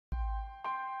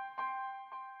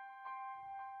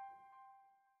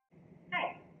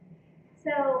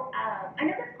I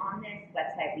know that on this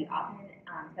website we often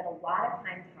spend a lot of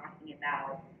time talking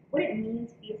about what it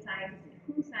means to be a scientist and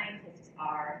who scientists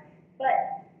are.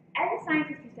 But as a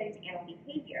scientist who studies animal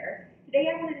behavior, today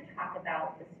I wanted to talk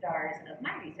about the stars of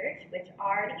my research, which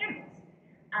are the animals.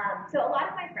 So a lot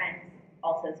of my friends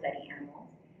also study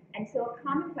animals, and so a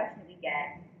common question we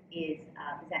get is,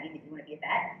 does that mean that you want to be a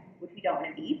vet? Which we don't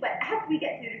want to be, but after we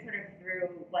get through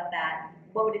what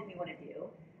it is we want to do,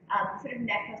 sort of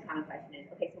next most common question is,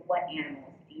 okay, so what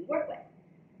animals do you work with?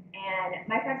 And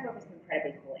my friends work with some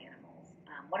incredibly cool animals.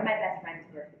 One of my best friends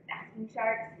works with basking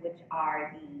sharks, which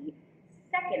are the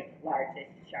second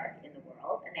largest shark in the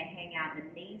world, and they hang out in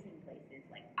amazing places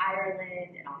like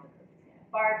Ireland and off the coast of Santa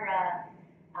Barbara.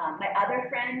 My other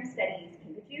friend studies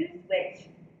kinkajous, which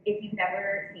if you've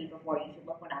never seen before, you should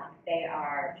look one up. They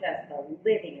are just the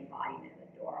living embodiment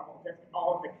of adorable, just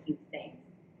all of the cute things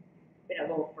in a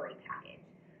little furry package.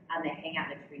 They hang out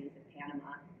in the trees of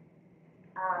Panama.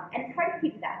 And it's hard to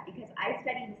keep that because I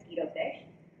study mosquitofish,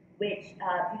 which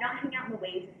do not hang out in the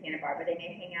waves of Santa Barbara. They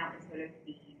may hang out in sort of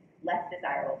the less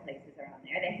desirable places around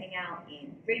there. They hang out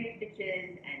in drainage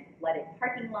ditches and flooded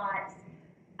parking lots.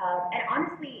 And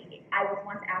honestly, I was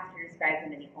once asked to describe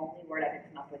them, and the only word I could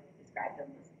come up with to describe them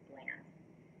was bland.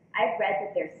 I've read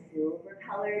that they're silver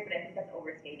colored, but I think that's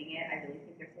overstating it. I really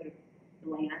think they're sort of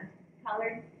bland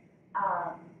colored.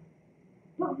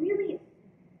 But really,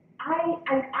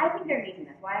 I think they're amazing.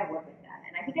 That's why I work with them.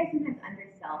 And I think I sometimes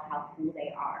undersell how cool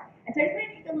they are. And so I just want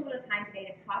to take a little bit of time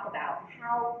today to talk about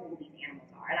how cool these animals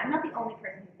are. And I'm not the only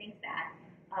person who thinks that.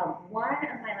 One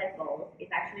of my life goals is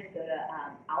actually to go to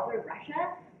Alder,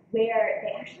 Russia, where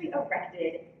they actually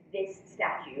erected this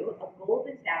statue, a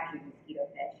golden statue of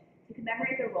mosquitofish, to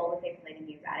commemorate the role that they played in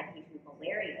the eradication of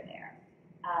malaria there.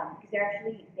 Because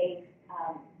they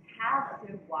have a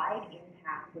sort of wide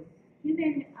impact with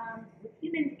humans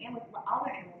and with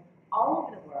other animals all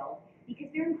over the world because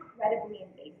they're incredibly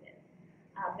invasive.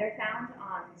 They're found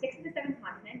on 6 of the 7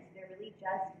 continents. They're really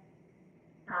just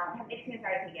have made it to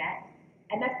Antarctica yet,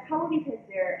 and that's probably because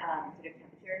they're sort of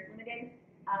temperature limited,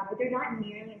 but they're not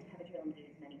nearly as temperature limited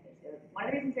as many fish. So one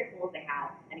of the reasons they're cool is they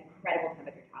have an incredible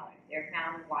temperature tolerance. They're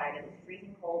found in water that is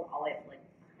freezing cold all the way up to like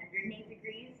 108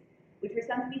 degrees, which for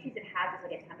some species that have just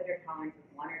like a temperature tolerance of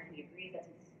 1 or 2 degrees, that's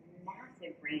this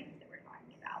massive range that we're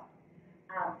talking about.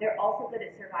 They're also good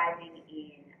at surviving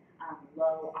in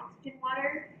low oxygen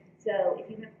water. So if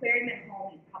you have an aquarium at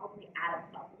home, you probably add a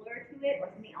bubbler to it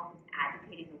or something else that's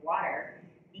agitating the water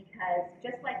because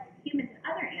just like humans and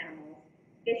other animals,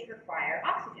 fish require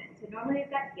oxygen. So normally they've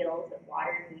got gills that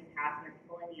water is moving past and they're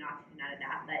pulling the oxygen out of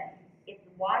that. But if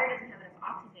the water doesn't have enough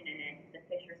oxygen in it, the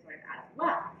fish are sort of out of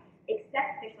luck.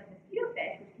 Except fish like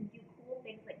mosquitofish, which can do cool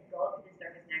things like go up to the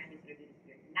surface and actually sort of do this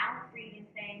weird mouth breathing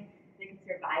thing. They can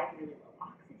survive really low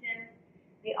oxygen.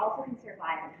 They also can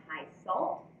survive in high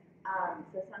salt.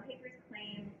 So some papers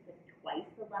claim like twice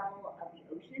the level of the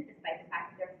ocean, despite the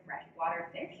fact that they're freshwater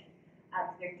fish.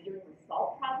 So they're dealing with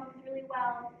salt problems really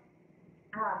well.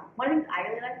 One of the things I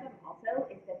really like about them also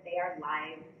is that they are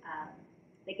live.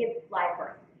 They give live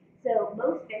birth. So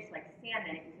most fish, like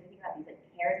salmon, if you think about these like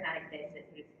charismatic fish that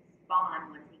sort of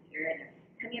spawn once a year, and they're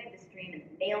coming up with the stream, and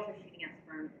the males are shooting out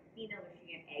sperm, and the females are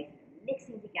shooting out eggs, and they're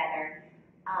mixing together.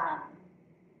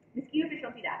 Mosquitofish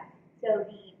don't do that. So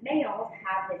the males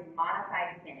have this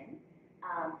modified fin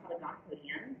called a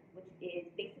gonopodium, which is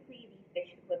basically the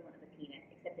fish equivalent of a penis,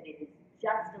 except that it is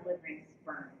just delivering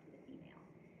sperm to the female.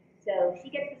 So she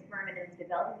gets the sperm and then is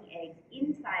developing the eggs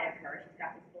inside of her. She's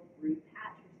got this little brood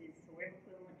patch, which is sort of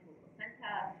equivalent to a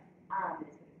placenta, that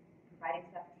is sort of providing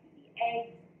stuff to the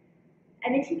eggs.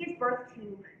 And then she gives birth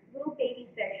to little baby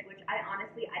fish, which I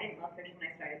didn't love fish when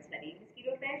I started studying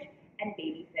mosquitofish. And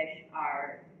baby fish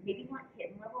are maybe not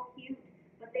kitten level cute,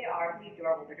 but they are pretty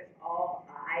adorable. They're just all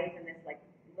eyes and this like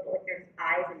little, like there's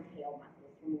eyes and tail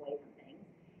muscles from away from things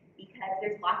because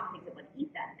there's lots of things that want to eat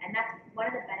them. And that's one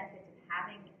of the benefits of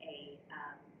having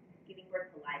giving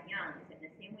birth to live young is that in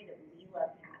the same way that we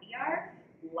love caviar,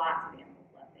 lots of animals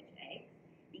love fish eggs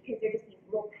because they're just these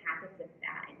little packets of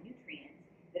fat and nutrients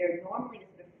that are normally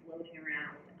just sort of floating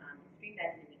around stream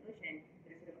beds in the ocean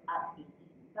that are sort of up being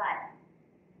eaten. But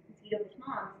mosquitofish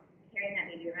moms carrying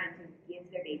that baby around sort of gives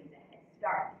their babies a head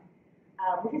start,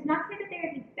 which is not to say that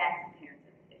they're the best parents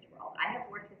of the fish world. I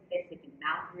have worked with fish that do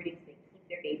mouth brooding, so they keep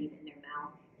their babies in their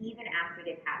mouth even after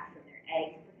they've hatched from their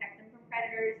eggs to protect them from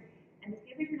predators. And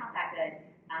mosquitofish are not that good.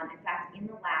 In fact, in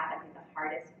the lab, I think the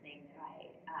hardest thing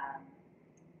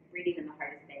breeding them the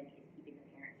hardest thing is keeping the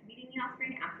parents from eating the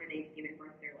offspring after they've given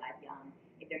birth to their live young.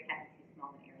 If they're kept in too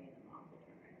small an area, the moms will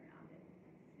turn right around and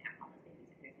snap on those babies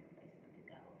if there's no place for them to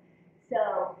go. So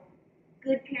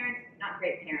good parents, not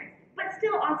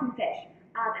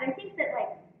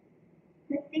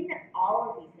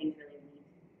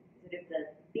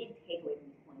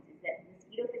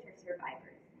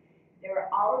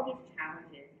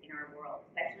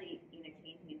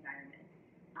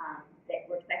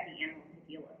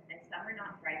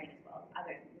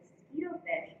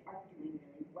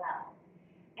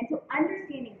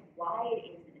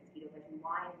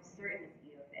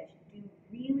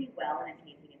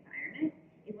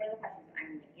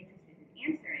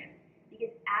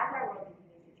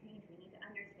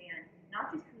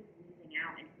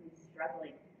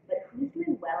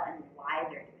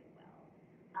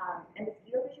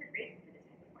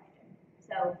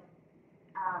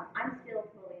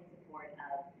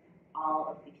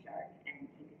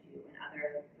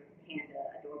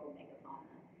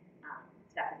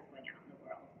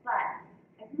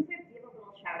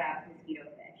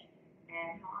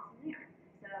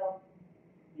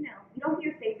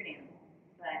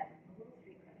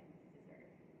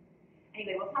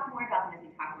Anyway, we'll talk more about them as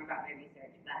we talk more about my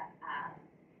research. But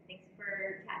thanks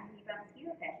for chatting with me about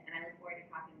mosquitofish, and I look forward to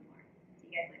talking more.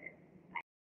 See you guys later. Bye.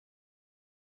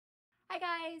 Hi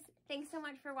guys, thanks so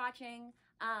much for watching.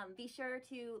 Be sure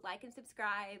to like and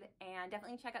subscribe, and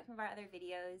definitely check out some of our other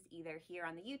videos either here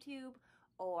on the YouTube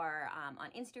or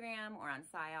on Instagram or on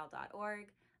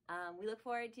SciAll.org. We look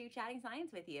forward to chatting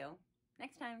science with you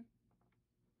next time.